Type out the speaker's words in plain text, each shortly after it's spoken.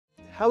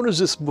How does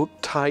this book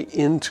tie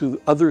into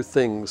other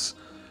things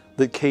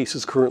that CASE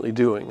is currently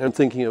doing? I'm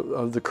thinking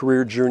of the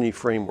career journey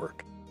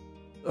framework,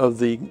 of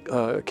the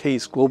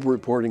CASE global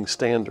reporting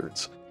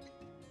standards,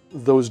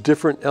 those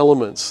different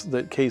elements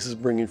that CASE is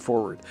bringing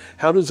forward.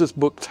 How does this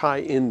book tie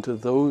into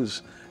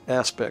those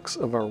aspects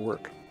of our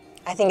work?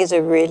 I think it's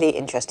a really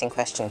interesting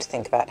question to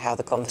think about how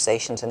the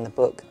conversations in the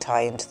book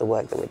tie into the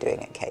work that we're doing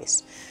at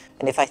CASE.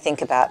 And if I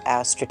think about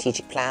our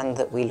strategic plan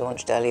that we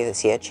launched earlier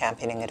this year,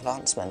 Championing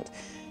Advancement,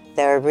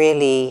 there are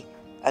really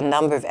a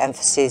number of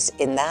emphases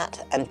in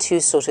that and two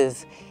sort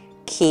of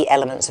key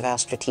elements of our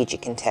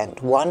strategic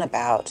intent. One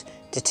about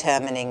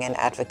determining and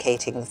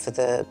advocating for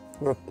the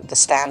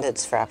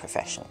standards for our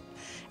profession.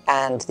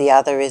 And the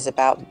other is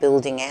about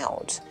building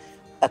out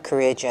a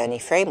career journey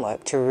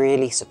framework to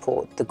really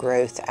support the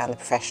growth and the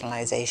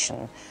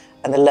professionalization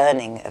and the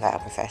learning of our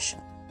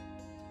profession.